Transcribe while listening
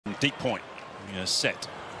deep point. Set.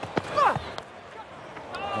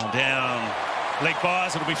 Gone down. Leg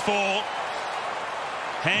buys. It'll be 4.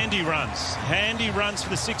 Handy runs for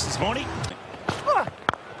the Sixers, Monty.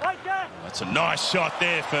 That's a nice shot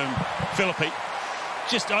there from Philippi.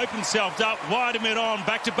 Just opened himself up, wide and mid-on,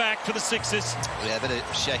 back-to-back for the Sixers. Yeah, a bit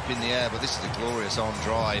of shape in the air, but this is a glorious on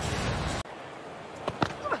drive.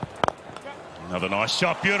 Another nice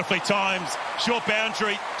shot, beautifully timed. Short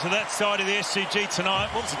boundary to that side of the SCG tonight.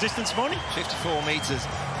 What was the distance, Monty? 54 metres.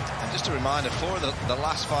 And just a reminder, 4 of the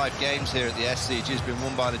last 5 games here at the SCG has been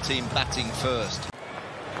won by the team batting first.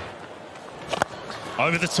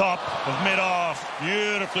 Over the top of mid-off,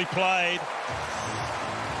 beautifully played.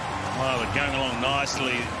 Well, they're going along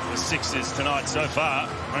nicely, the Sixers tonight so far,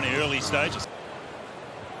 only early stages.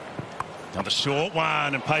 Another short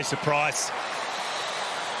one and pays the price.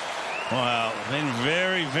 Wow, been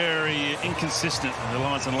very, very inconsistent in the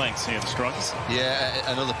lines and lengths here, the Strikers.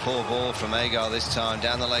 Yeah, another poor ball from Agar this time,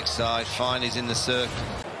 down the leg side. Fine, he's in the circle.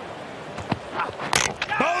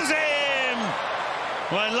 Bowls him!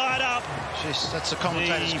 Well, light up. Jeez, that's the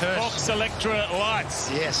commentator's curse. Fox Electra lights.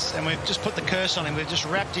 Yes, and we've just put the curse on him. We've just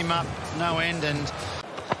wrapped him up, no end, and...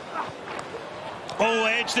 Oh,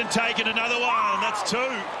 edged and taken another one. That's 2.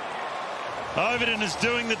 Overton is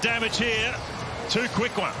doing the damage here. 2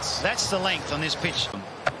 quick ones. That's the length on this pitch.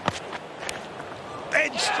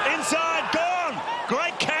 Edged, inside, gone.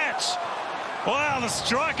 Great catch. Wow, the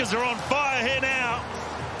Strikers are on fire here now.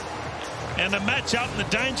 And the match-up and the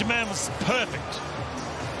danger man was perfect.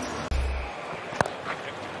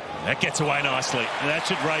 That gets away nicely. That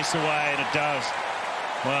should race away, and it does.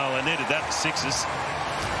 Well, they needed that, the Sixers.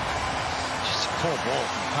 Just a poor ball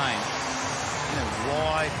from Payne.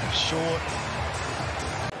 Wide, short.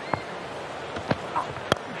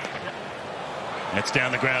 That's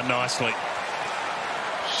down the ground nicely.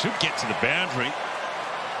 Should get to the boundary.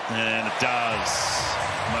 And it does.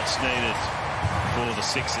 Much needed for the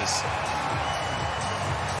Sixers.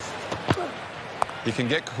 You can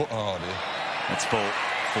get... Oh, dear. That's full.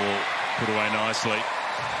 Put away nicely.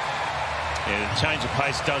 Yeah, the change of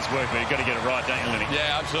pace does work, but you've got to get it right, don't you, Lenny?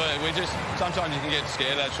 Yeah, absolutely. Sometimes you can get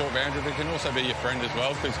scared of that short boundary, but it can also be your friend as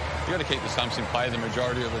well, because you've got to keep the stumps in play the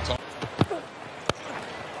majority of the time.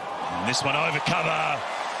 And this one over cover.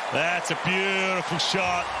 That's a beautiful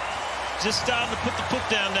shot. Just starting to put the foot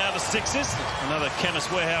down now, the Sixers. Another Chemist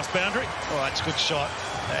Warehouse boundary. Oh, that's a good shot.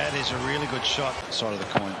 That is a really good shot. Side of the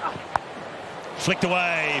coin. Flicked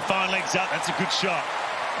away. Fine legs up. That's a good shot.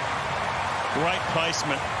 Great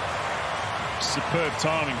placement. Superb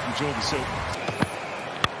timing from Jordan Silk.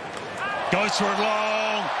 Goes for it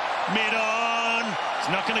long. Mid-on. He's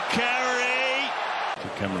not going to carry. For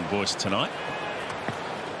Cameron Boyce tonight.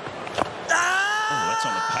 Oh, that's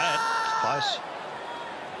on the pad. Close.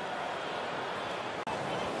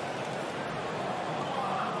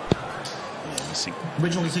 Yeah, missing.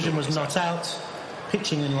 Original decision was not out.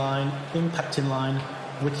 Pitching in line, impact in line,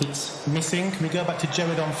 wickets missing. Can we go back to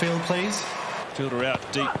Jared on field, please? Fielder out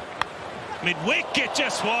deep. Mid-wicket,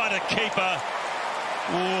 just wide of keeper.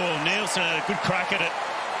 Oh, Nielsen had a good crack at it.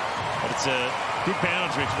 But it's a good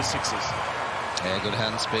boundary for the Sixers. Yeah, good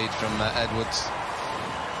hand speed from Edwards.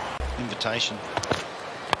 Invitation.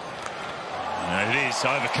 And it is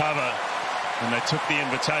over cover. And they took the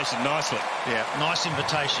invitation nicely. Yeah, nice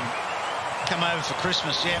invitation. Come over for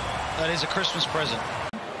Christmas, yeah. That is a Christmas present.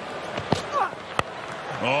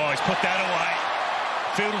 Oh, he's put that away.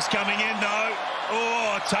 Fielder's coming in, though.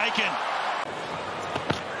 Oh, taken.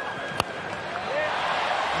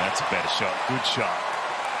 That's a better shot. Good shot.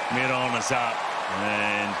 Mid-on is up.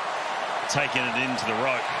 And taking it into the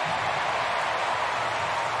rope.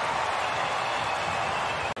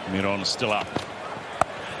 Mid-on is still up.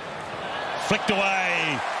 Flicked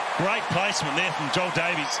away. Great placement there from Joel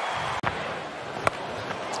Davies.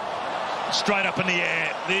 Straight up in the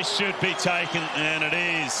air. This should be taken, and it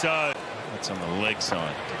is. So that's on the leg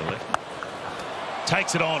side to the left.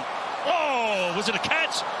 Takes it on. Oh, was it a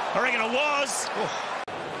catch? I reckon it was. Oh.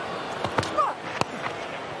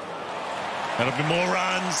 That'll be more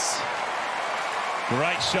runs.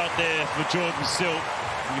 Great shot there for Jordan Silk.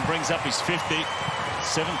 He brings up his 50.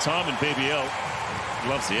 7th time in BBL.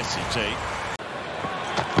 Loves the SCG.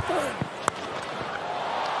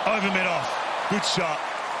 Over mid-off. Good shot.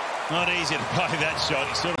 Not easy to play that shot.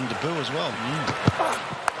 He's sort of debut as well.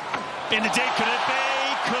 In the deep. Could it be?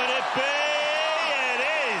 Could it be? It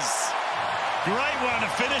is. Great one to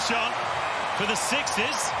finish on for the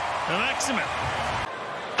Sixers. The maximum.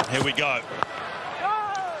 Here we go.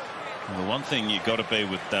 And the one thing you've got to be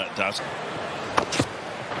with that Dusk.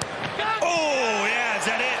 Oh, yeah, is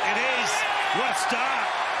that it? It is. What a start.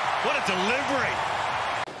 What a delivery.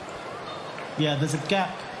 Yeah, there's a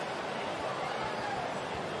gap.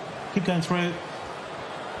 Keep going through.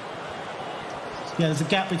 Yeah, there's a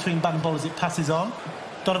gap between bat and ball as it passes on.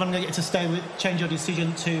 Donovan, I'm going to get you to stay with, change your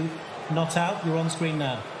decision to not out. You're on screen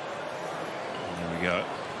now. There we go.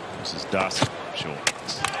 This is Dust. Short.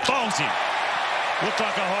 Bowls in. Looked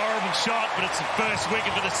like a horrible shot, but it's the first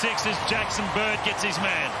wicket for the Sixers. Jackson Bird gets his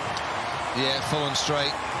man. Yeah, full and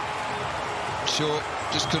straight. Short,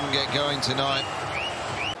 just couldn't get going tonight.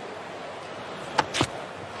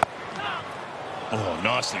 Oh,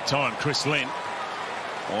 nicely timed, Chris Lynn.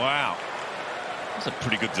 Wow. That's a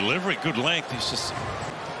pretty good delivery, good length. He's just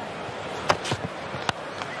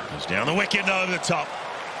goes down the wicket and over the top.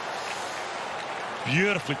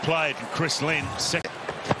 Beautifully played from Chris Lynn. Second.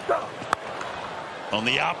 On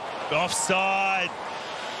the up, offside.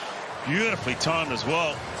 Beautifully timed as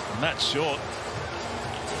well. And that's short.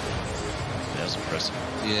 That was impressive.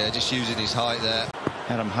 Yeah, just using his height there.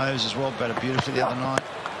 Adam Hose as well, batted beautifully the other night.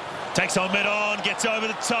 Takes on mid-on, gets over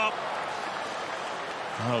the top.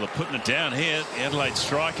 Oh, they're putting it down here. The Adelaide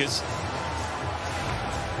Strikers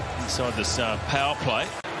inside this power play.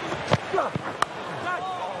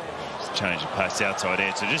 Just change of pace outside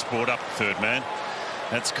edge. So just brought up the third man.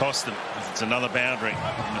 That's cost them. It's another boundary.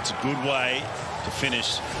 And it's a good way to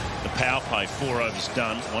finish the power play. 4 overs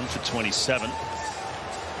done. 1 for 27.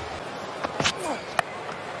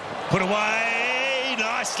 Put away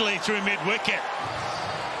nicely through mid-wicket.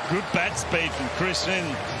 Good bat speed from Chris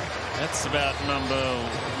Lynn. That's about number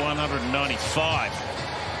 195.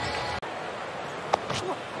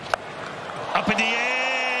 Up in the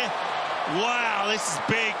air. Wow, this is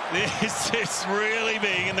big. This is really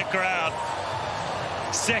big in the crowd.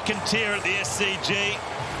 Second tier at the SCG,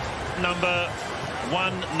 number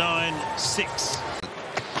 196.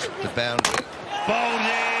 The boundary. Bowled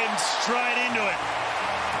in, straight into it.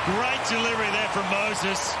 Great delivery there from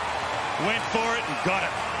Moses. Went for it and got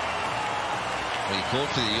it. Well, he caught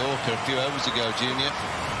for the Yorker a few overs ago, Junior.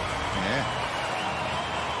 Yeah.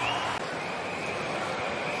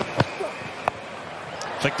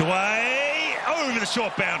 Flicked away, over the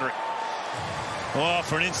short boundary. Oh,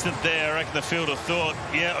 for an instant there, I reckon the fielder thought,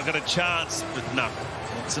 yeah, I've got a chance, but no,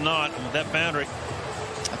 not tonight with that boundary.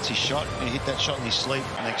 That's his shot. He hit that shot in his sleep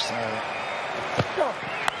next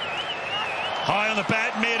High on the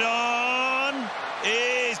bat, mid-on,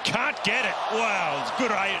 can't get it. Wow, it's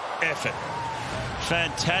good effort.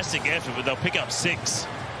 Fantastic effort, but they'll pick up 6.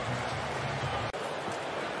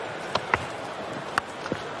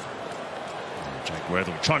 Jake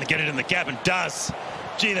Weatherall trying to get it in the gap and does.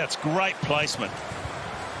 Gee, that's great placement.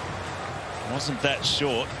 Wasn't that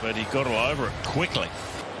short, but he got all over it quickly.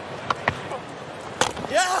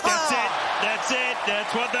 Yeah! That's it. That's it.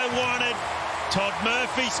 That's what they wanted. Todd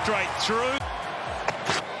Murphy straight through.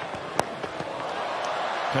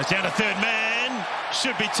 Goes down to third man.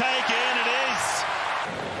 Should be taken. It is.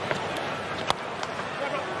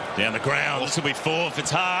 Down the ground. This will be 4 if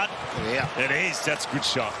it's hard. Yeah. It is. That's a good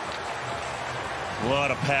shot. A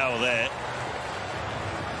lot of power there.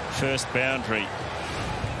 First boundary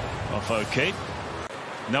off O'Keefe.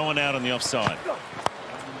 No one out on the offside.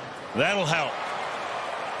 That'll help.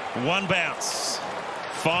 1 bounce.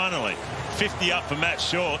 Finally. 50 up for Matt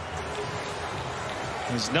Short.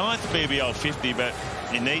 His 9th BBL 50, but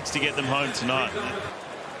he needs to get them home tonight.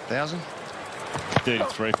 1,000?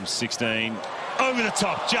 33 from 16. Over the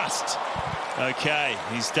top, just. Okay,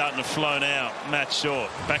 he's starting to flow now. Matt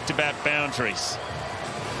Short, back-to-back boundaries.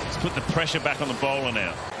 Let's put the pressure back on the bowler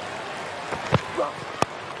now.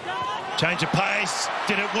 Change of pace.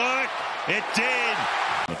 Did it work? It did.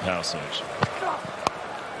 The power surge.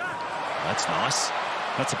 That's nice.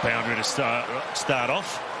 That's a boundary to start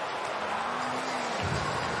off.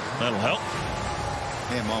 That'll help.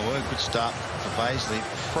 Yeah, my word, good start for Paisley.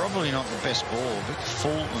 Probably not the best ball. A bit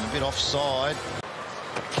full and a bit offside.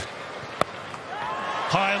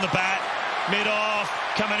 High on the bat, mid-off,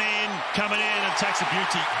 coming in, and takes a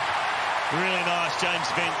beauty. Really nice,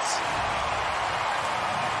 James Vince.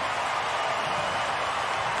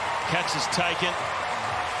 Catch is taken.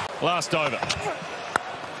 Last over.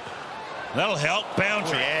 That'll help.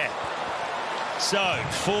 Boundary. Oh, yeah. So,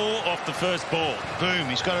 4 off the first ball. Boom,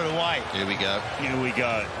 he's got it away. Here we go. Here we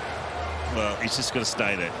go. Well, he's just got to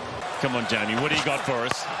stay there. Come on, Jamie, what do you got for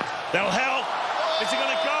us? That'll help. Is it going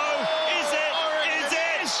to go? Is it? Is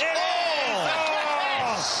it? It is!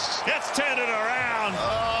 Oh! Let's turn it around.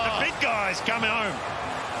 The big guys coming home.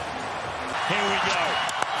 Here we go.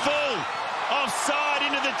 Full. Offside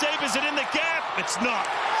into the deep. Is it in the gap? It's not.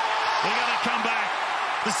 They're going to come back.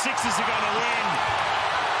 The Sixers are going to win.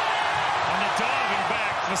 And they're diving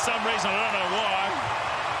back for some reason. I don't know why.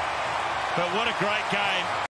 But what a great game.